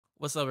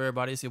What's up,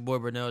 everybody? It's your boy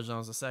Burnell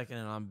Jones II,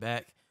 and I'm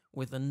back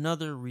with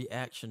another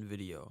reaction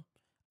video.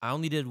 I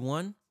only did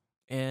one,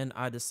 and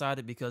I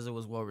decided because it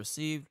was well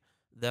received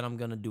that I'm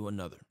gonna do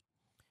another.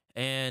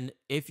 And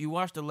if you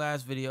watched the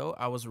last video,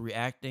 I was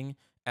reacting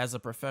as a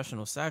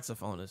professional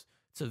saxophonist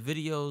to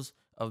videos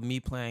of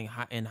me playing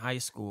in high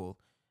school,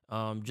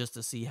 just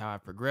to see how I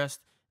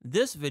progressed.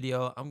 This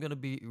video, I'm gonna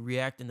be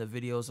reacting to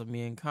videos of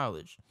me in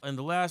college. In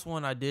the last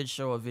one, I did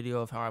show a video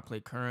of how I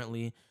play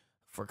currently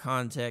for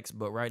context,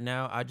 but right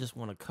now I just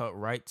want to cut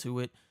right to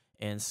it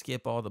and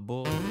skip all the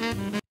bull.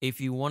 If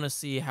you want to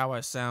see how I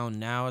sound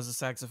now as a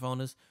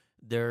saxophonist,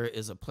 there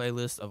is a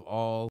playlist of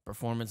all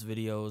performance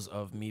videos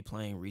of me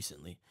playing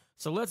recently.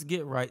 So let's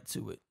get right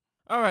to it.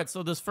 All right,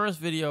 so this first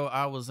video,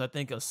 I was, I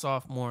think, a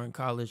sophomore in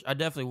college. I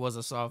definitely was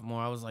a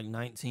sophomore. I was like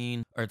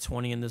 19 or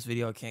 20 in this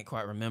video. I can't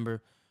quite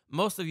remember.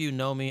 Most of you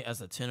know me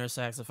as a tenor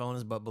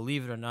saxophonist, but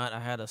believe it or not,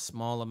 I had a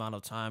small amount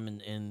of time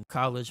in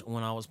college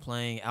when I was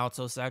playing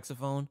alto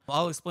saxophone.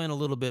 I'll explain a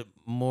little bit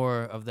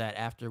more of that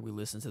after we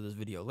listen to this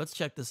video. Let's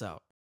check this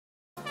out.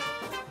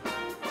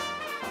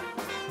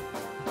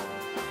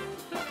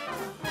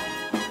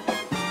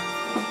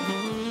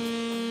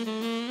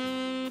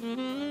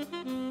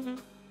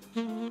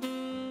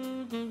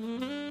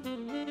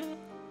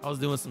 I was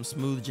doing some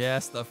smooth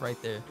jazz stuff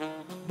right there.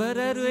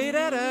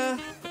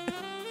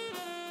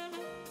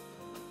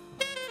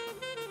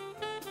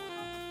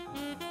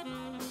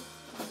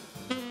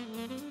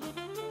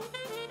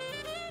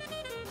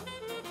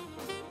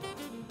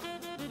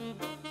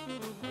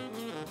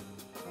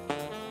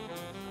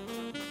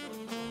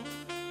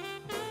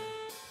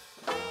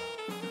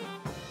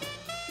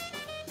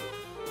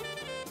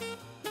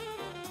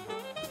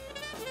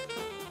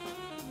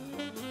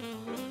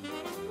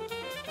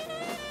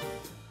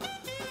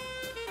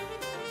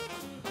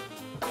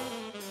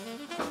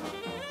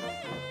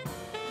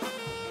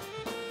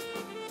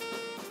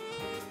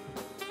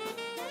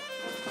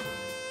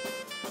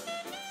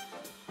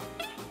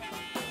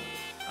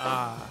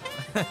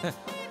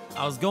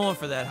 I was going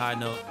for that high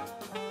note.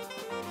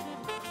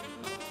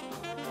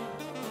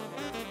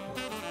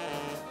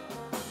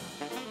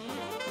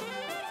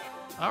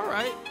 All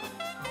right.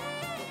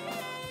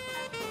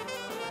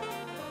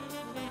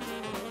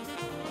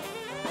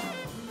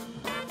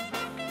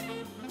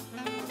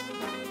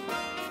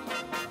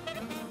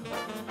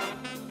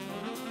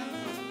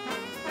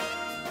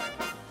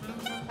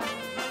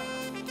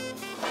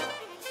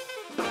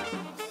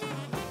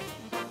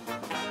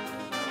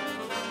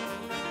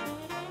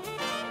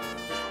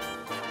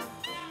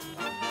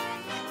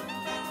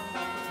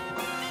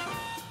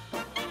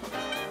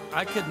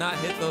 I could not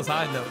hit those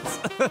high notes.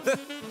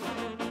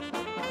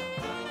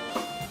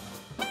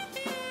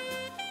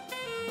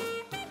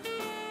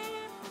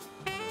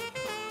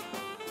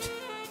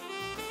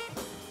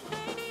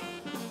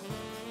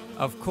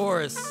 Of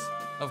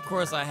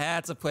course, I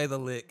had to play the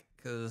lick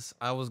because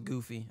I was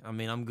goofy. I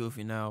mean, I'm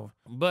goofy now.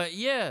 But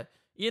yeah,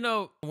 you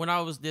know, when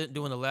I was doing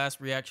the last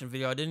reaction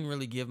video, I didn't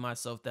really give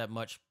myself that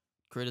much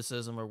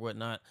criticism or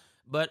whatnot.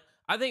 But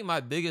I think my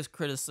biggest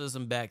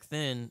criticism back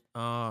then,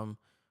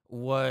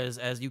 was,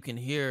 as you can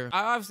hear,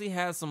 I obviously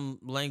had some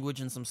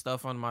language and some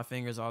stuff on my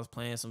fingers. I was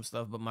playing some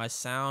stuff, but my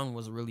sound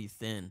was really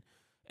thin.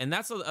 And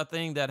that's a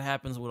thing that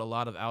happens with a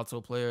lot of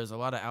alto players. A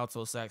lot of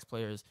alto sax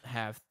players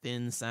have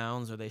thin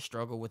sounds, or they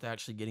struggle with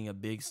actually getting a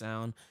big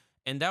sound.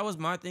 And that was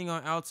my thing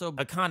on alto.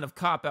 A kind of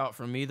cop-out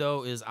for me,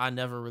 though, is I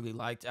never really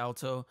liked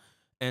alto.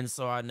 And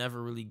so I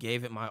never really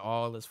gave it my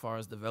all as far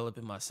as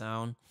developing my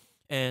sound.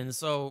 And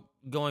so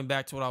going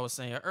back to what I was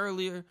saying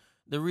earlier,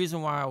 the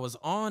reason why I was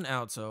on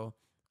alto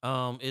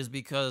is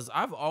because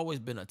I've always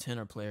been a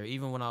tenor player,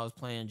 even when I was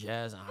playing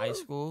jazz in high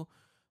school.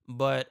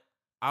 But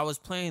I was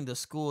playing the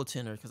school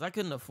tenor because I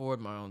couldn't afford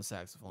my own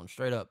saxophone,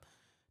 straight up.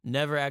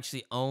 Never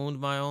actually owned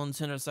my own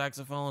tenor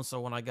saxophone.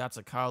 So when I got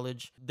to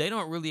college, they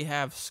don't really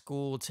have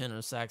school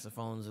tenor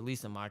saxophones, at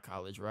least in my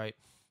college, right?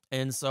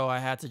 And so I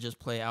had to just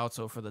play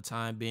alto for the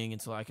time being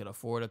until I could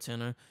afford a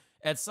tenor.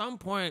 At some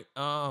point,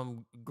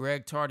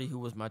 Greg Tardy, who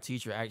was my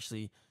teacher,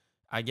 actually,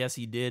 I guess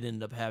he did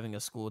end up having a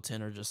school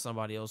tenor, just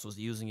somebody else was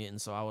using it, and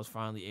so I was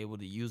finally able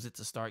to use it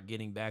to start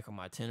getting back on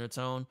my tenor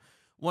tone.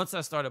 Once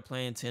I started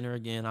playing tenor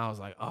again, I was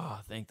like,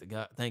 oh, thank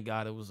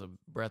God it was a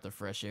breath of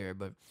fresh air.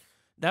 But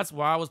that's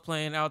why I was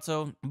playing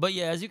alto. But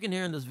yeah, as you can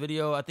hear in this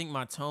video, I think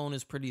my tone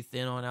is pretty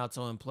thin on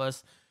alto, and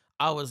plus,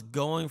 I was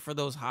going for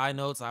those high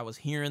notes. I was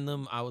hearing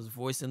them, I was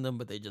voicing them,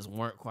 but they just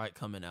weren't quite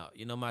coming out.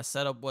 You know, my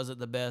setup wasn't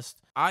the best.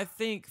 I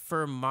think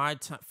for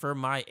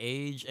my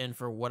age and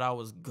for what I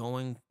was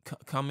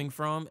coming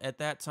from at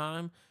that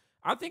time,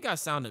 I think I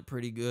sounded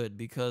pretty good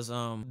because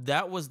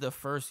that was the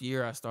first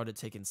year I started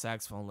taking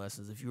saxophone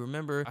lessons. If you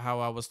remember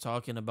how I was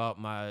talking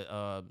about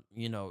my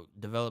you know,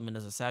 development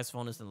as a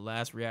saxophonist in the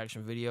last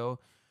reaction video,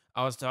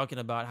 I was talking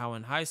about how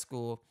in high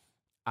school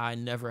I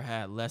never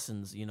had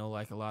lessons, you know,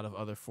 like a lot of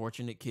other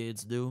fortunate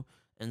kids do.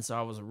 And so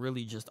I was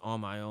really just on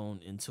my own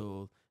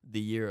until the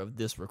year of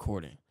this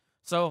recording.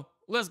 So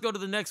let's go to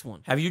the next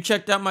one. Have you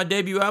checked out my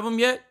debut album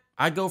yet?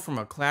 I go from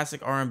a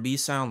classic R&B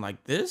sound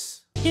like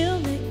this. You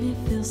make me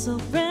feel so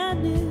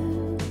brand new.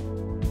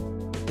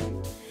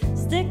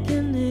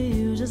 sticking to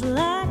you just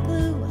like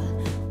glue.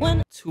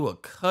 When to a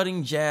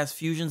cutting jazz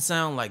fusion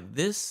sound like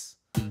this.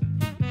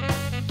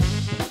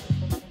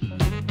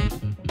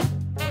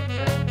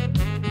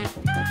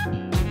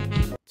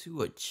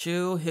 To a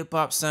chill hip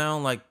hop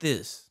sound like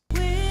this.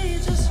 we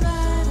just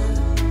riding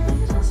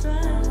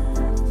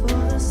for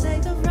the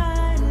sake of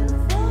riding,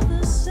 for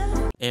the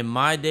sake. In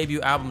my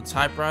debut album,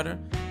 Typewriter,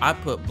 I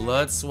put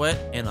blood,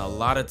 sweat, and a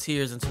lot of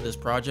tears into this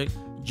project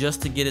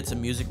just to get it to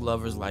music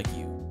lovers like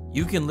you.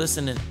 You can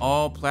listen in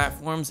all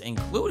platforms,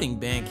 including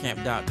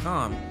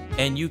Bandcamp.com,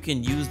 and you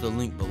can use the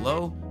link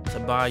below to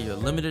buy your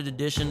limited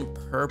edition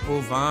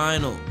purple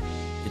vinyl.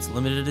 It's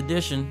limited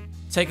edition.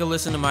 Take a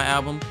listen to my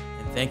album,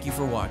 and thank you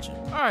for watching.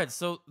 All right,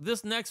 so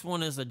this next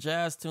one is a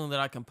jazz tune that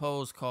I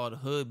composed called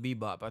Hood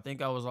Bebop. I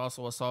think I was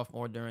also a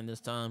sophomore during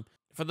this time.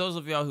 For those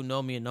of y'all who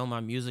know me and know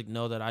my music,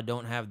 know that I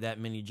don't have that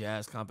many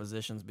jazz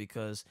compositions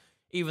because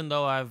even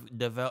though I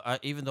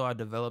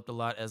developed a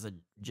lot as a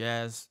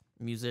jazz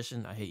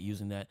musician, I hate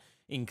using that,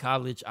 in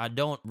college, I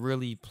don't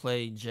really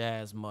play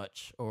jazz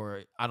much,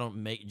 or I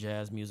don't make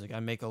jazz music. I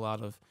make a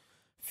lot of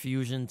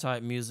fusion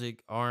type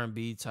music,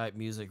 R&B type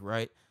music,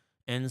 right?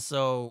 And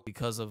so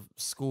because of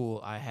school,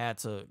 I had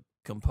to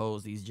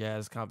compose these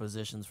jazz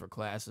compositions for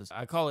classes.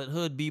 I call it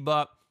Hood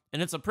Bebop,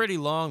 and it's a pretty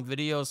long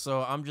video,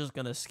 so I'm just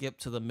gonna skip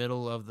to the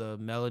middle of the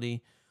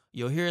melody.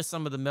 You'll hear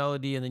some of the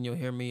melody, and then you'll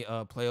hear me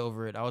play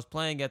over it. I was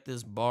playing at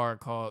this bar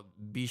called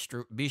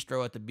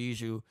Bistro at the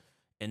Bijou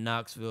in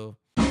Knoxville.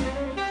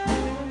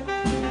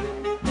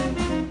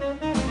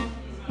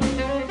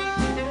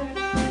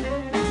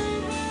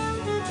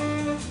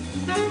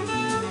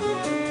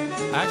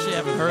 I actually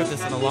haven't heard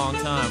this in a long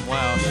time.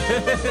 Wow.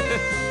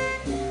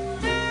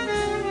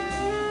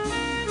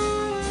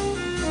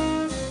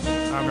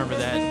 I remember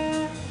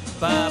that.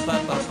 Ba,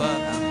 ba, ba,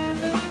 ba.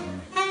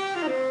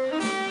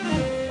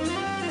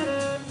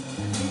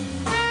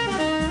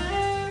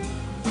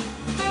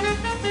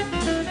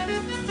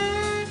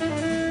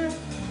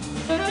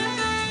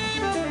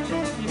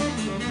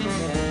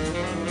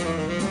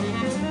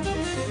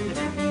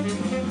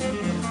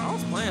 I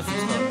was playing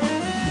some stuff.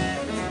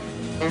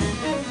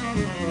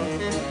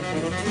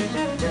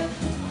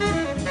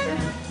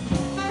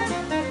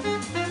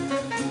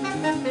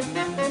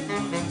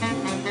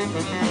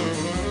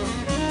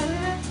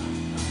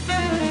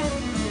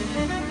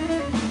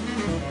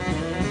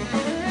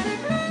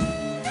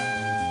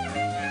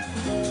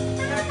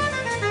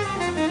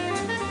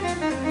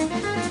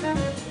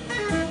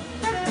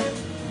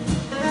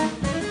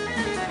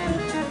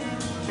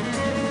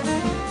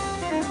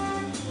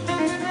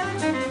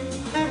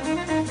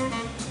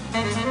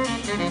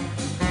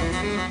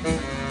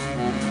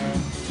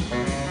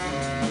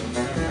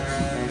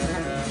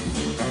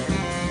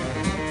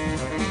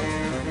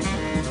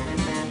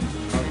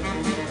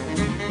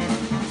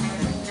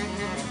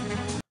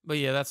 But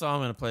yeah, that's all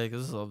I'm gonna play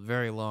because this is a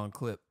very long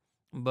clip.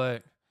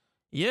 But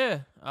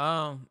yeah,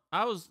 I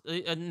was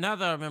now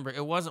that I remember,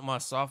 it wasn't my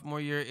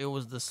sophomore year. It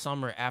was the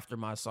summer after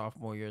my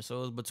sophomore year, so it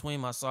was between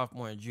my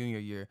sophomore and junior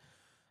year.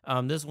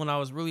 This when I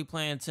was really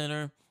playing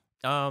tenor.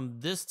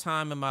 This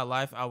time in my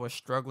life, I was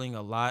struggling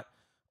a lot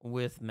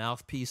with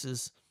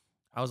mouthpieces.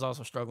 I was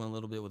also struggling a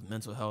little bit with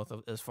mental health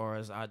as far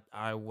as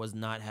I was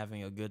not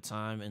having a good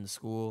time in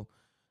school.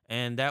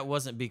 And that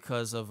wasn't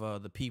because of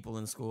the people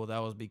in school. That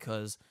was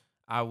because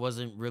I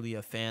wasn't really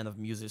a fan of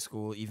music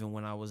school, even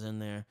when I was in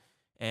there.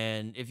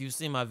 And if you've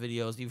seen my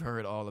videos, you've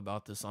heard all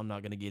about this, so I'm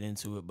not going to get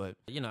into it. But,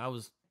 you know, I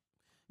was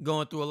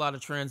going through a lot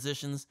of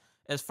transitions.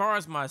 As far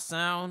as my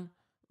sound,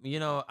 you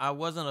know, I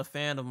wasn't a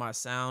fan of my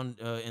sound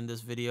in this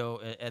video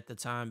at the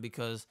time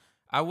because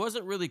I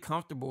wasn't really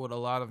comfortable with a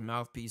lot of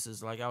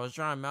mouthpieces. Like, I was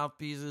trying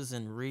mouthpieces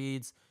and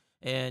reeds.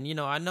 And, you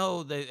know, I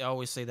know they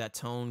always say that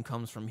tone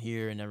comes from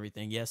here and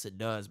everything. Yes, it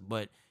does.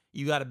 But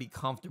you got to be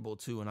comfortable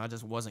too, and I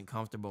just wasn't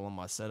comfortable on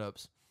my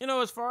setups. You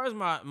know, as far as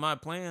my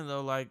playing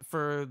though, like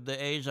for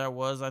the age I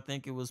was, I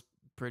think it was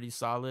pretty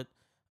solid.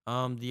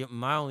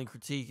 My only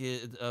critique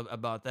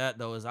about that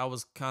though is I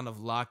was kind of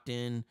locked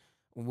in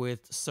with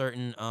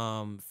certain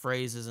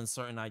phrases and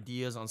certain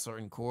ideas on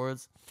certain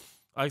chords.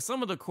 Like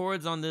some of the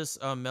chords on this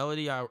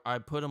melody, I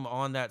put them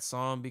on that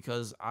song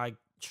because I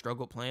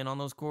struggled playing on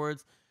those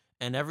chords.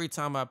 And every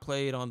time I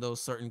played on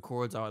those certain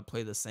chords, I would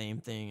play the same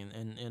thing,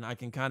 and I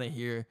can kind of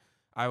hear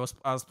I was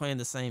playing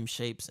the same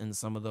shapes in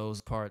some of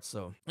those parts.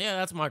 So yeah,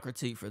 that's my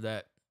critique for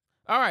that.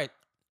 All right,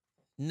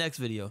 next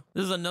video.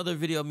 This is another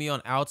video of me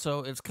on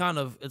alto. It's kind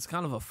of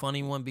a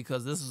funny one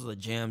because this is a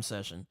jam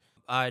session.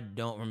 I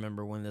don't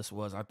remember when this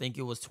was. I think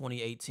it was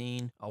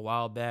 2018, a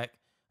while back.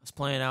 I was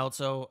playing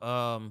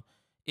alto.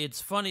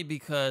 It's funny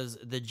because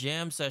the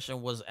jam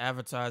session was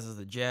advertised as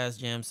a jazz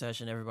jam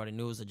session. Everybody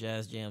knew it was a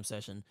jazz jam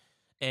session.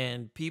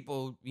 And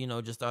people, you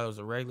know, just thought it was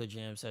a regular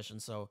jam session.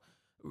 So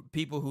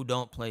people who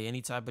don't play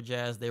any type of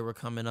jazz, they were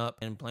coming up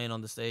and playing on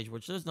the stage,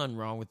 which there's nothing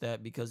wrong with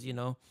that because, you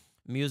know,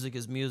 music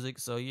is music.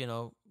 So, you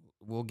know,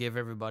 we'll give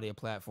everybody a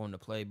platform to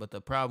play. But the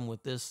problem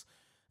with this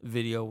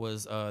video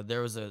was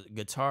there was a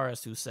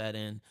guitarist who sat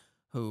in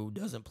who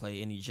doesn't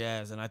play any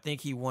jazz. And I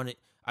think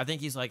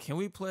he's like, can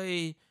we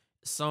play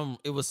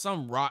it was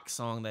some rock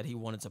song that he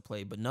wanted to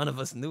play, but none of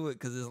us knew it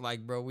because it's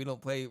like, bro, we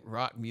don't play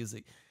rock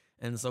music.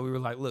 And so we were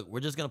like, look, we're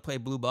just gonna play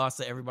Blue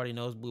Bossa. Everybody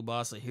knows Blue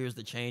Bossa. Here's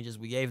the changes.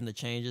 We gave him the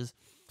changes.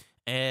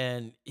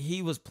 And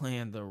he was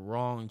playing the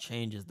wrong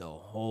changes the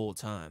whole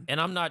time.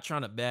 And I'm not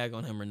trying to bag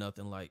on him or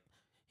nothing. Like,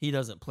 he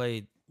doesn't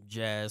play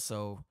jazz,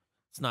 so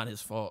it's not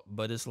his fault.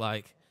 But it's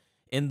like,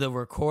 in the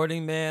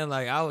recording, man,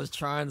 like, I was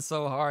trying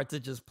so hard to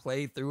just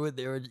play through it.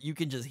 You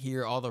can just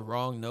hear all the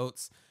wrong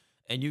notes.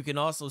 And you can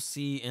also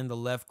see in the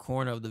left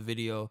corner of the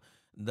video,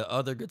 the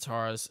other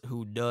guitarist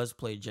who does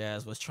play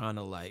jazz was trying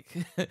to like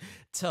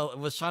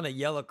was trying to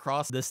yell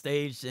across the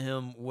stage to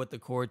him what the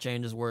chord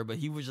changes were, but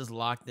he was just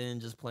locked in,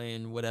 just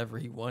playing whatever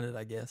he wanted,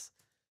 I guess.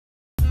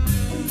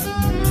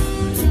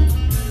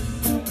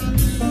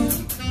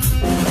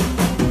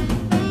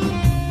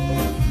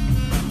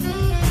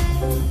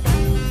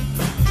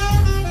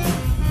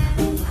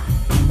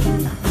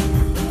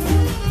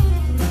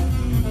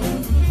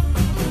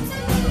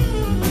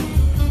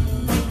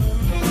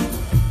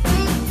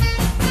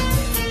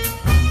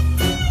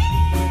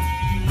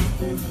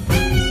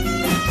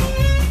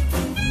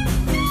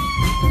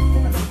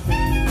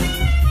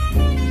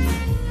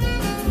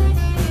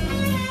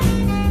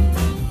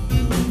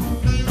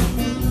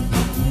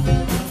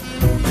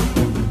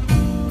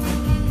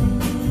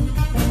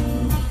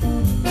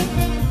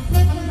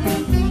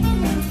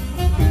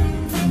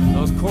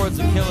 Those chords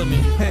are killing me.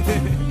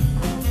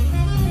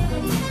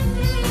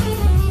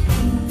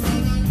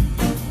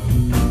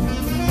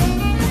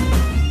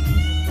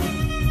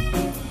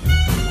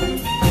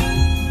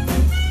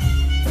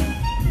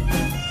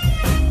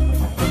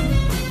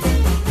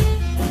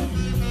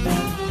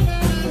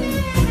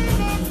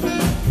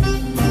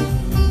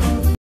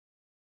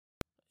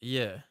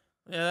 Yeah,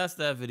 that's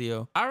that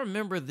video. I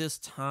remember this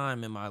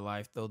time in my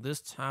life, though. This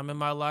time in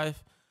my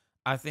life,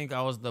 I think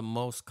I was the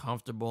most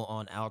comfortable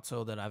on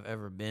alto that I've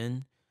ever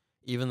been.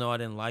 Even though I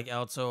didn't like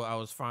alto, I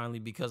was finally,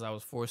 because I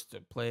was forced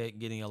to play it,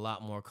 getting a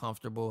lot more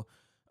comfortable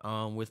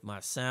with my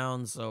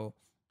sound. So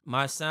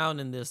my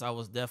sound in this, I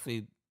was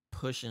definitely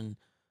pushing,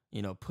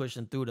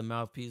 pushing through the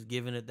mouthpiece,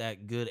 giving it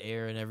that good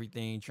air and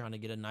everything, trying to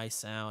get a nice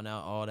sound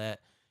out, all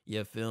that.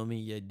 You feel me?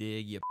 You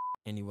dig? You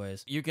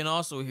anyways. You can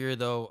also hear,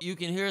 though, you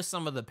can hear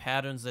some of the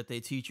patterns that they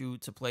teach you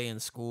to play in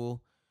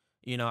school.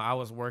 I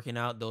was working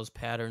out those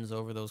patterns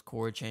over those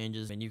chord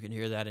changes, and you can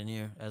hear that in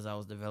here as I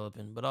was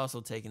developing, but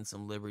also taking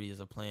some liberties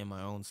of playing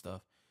my own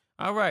stuff.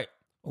 All right,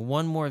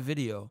 one more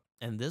video,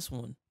 and this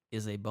one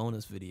is a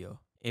bonus video.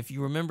 If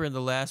you remember in the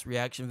last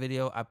reaction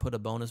video, I put a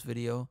bonus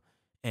video,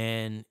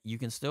 and you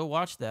can still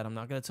watch that. I'm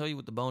not going to tell you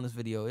what the bonus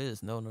video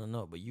is. No,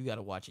 but you got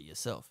to watch it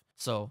yourself.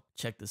 So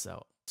check this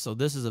out. So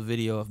this is a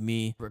video of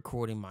me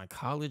recording my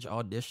college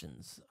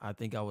auditions. I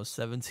think I was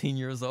 17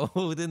 years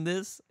old in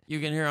this. You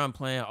can hear I'm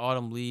playing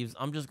Autumn Leaves.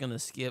 I'm just going to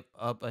skip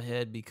up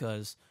ahead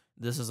because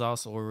this is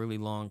also a really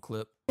long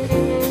clip.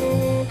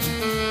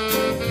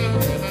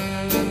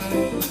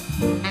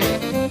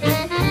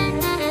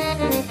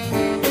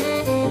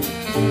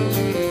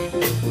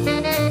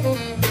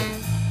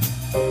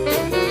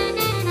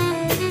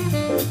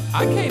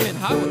 I came in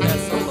hot with that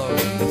solo.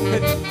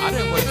 I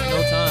didn't waste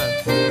no time.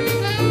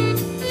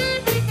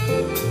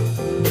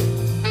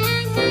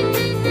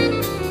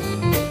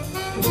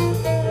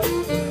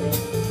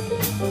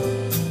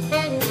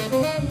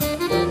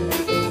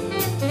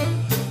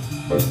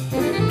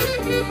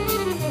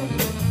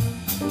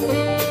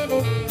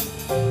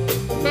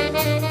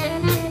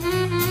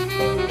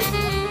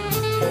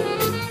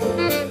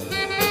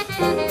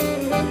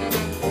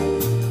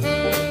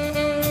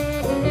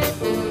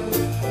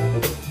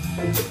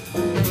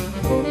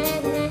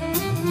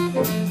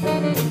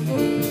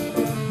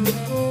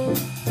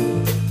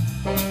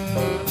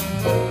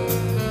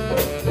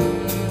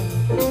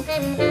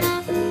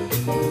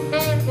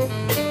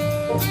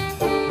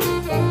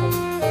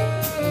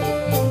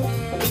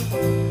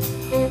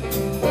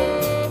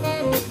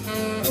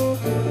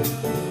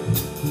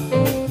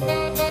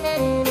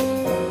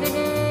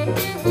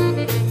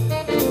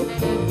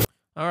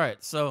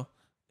 So,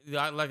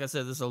 like I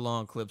said, this is a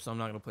long clip, so I'm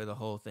not going to play the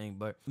whole thing.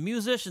 But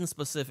musicians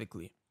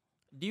specifically,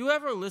 do you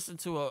ever listen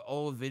to an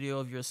old video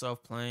of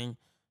yourself playing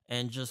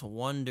and just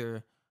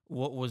wonder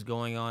what was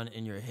going on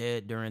in your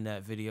head during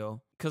that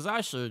video? Because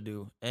I sure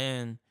do.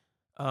 And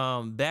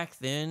back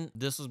then,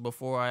 this was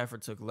before I ever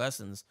took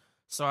lessons.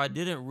 So I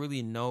didn't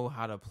really know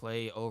how to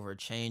play over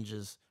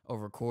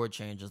chord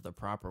changes the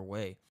proper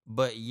way.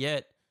 But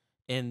yet,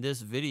 in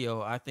this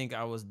video, I think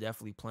I was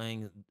definitely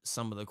playing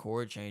some of the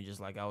chord changes.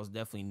 Like, I was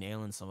definitely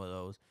nailing some of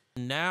those.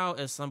 Now,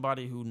 as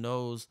somebody who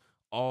knows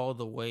all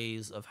the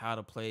ways of how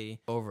to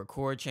play over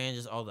chord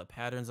changes, all the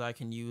patterns I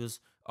can use,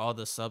 all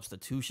the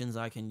substitutions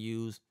I can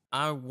use,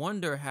 I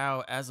wonder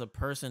how, as a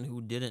person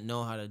who didn't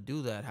know how to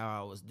do that,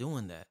 how I was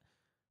doing that.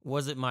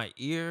 Was it my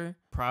ear?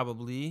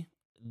 Probably.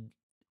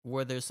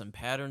 Were there some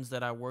patterns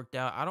that I worked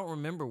out? I don't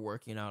remember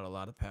working out a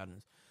lot of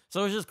patterns.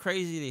 So it's just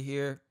crazy to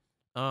hear.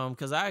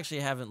 Because I actually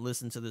haven't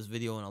listened to this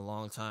video in a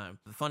long time.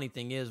 The funny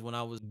thing is, when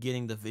I was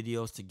getting the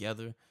videos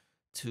together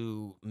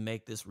to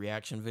make this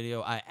reaction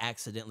video, I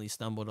accidentally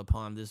stumbled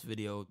upon this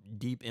video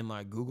deep in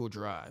my Google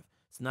Drive.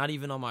 It's not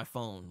even on my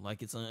phone,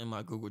 like it's in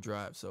my Google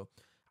Drive. So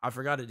I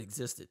forgot it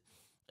existed.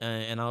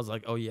 And I was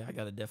like, oh yeah, I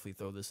gotta definitely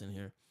throw this in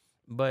here.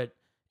 But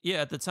yeah,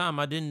 at the time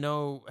I didn't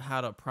know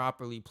how to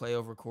properly play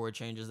over chord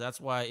changes.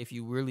 That's why if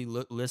you really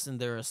listen,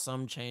 there are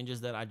some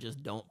changes that I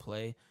just don't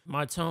play.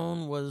 My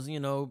tone was, I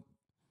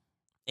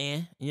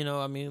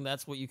mean,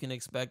 that's what you can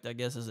expect, I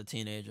guess, as a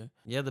teenager.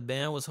 Yeah, the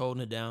band was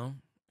holding it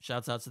down.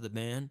 Shouts out to the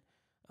band.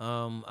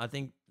 I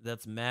think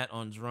that's Matt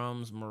on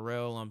drums,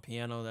 Morel on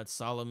piano. That's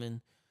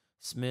Solomon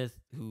Smith,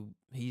 who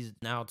he's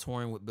now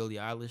touring with Billie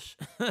Eilish.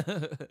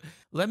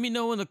 Let me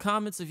know in the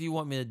comments if you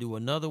want me to do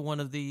another one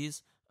of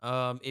these.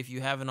 If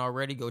you haven't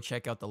already, go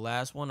check out the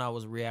last one. I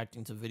was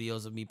reacting to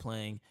videos of me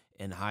playing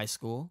in high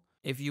school.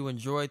 If you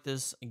enjoyed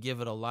this,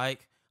 give it a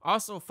like.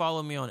 Also,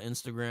 follow me on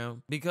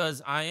Instagram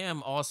because I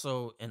am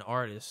also an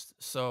artist.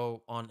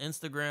 So on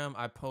Instagram,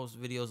 I post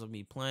videos of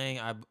me playing.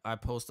 I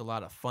post a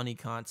lot of funny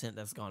content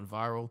that's gone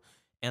viral.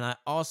 And I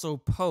also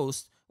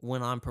post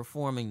when I'm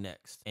performing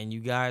next. And you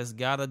guys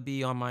gotta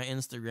be on my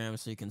Instagram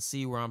so you can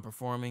see where I'm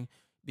performing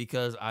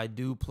because I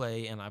do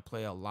play and I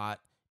play a lot.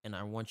 And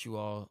I want you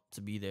all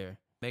to be there.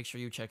 Make sure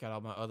you check out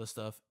all my other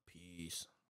stuff. Peace.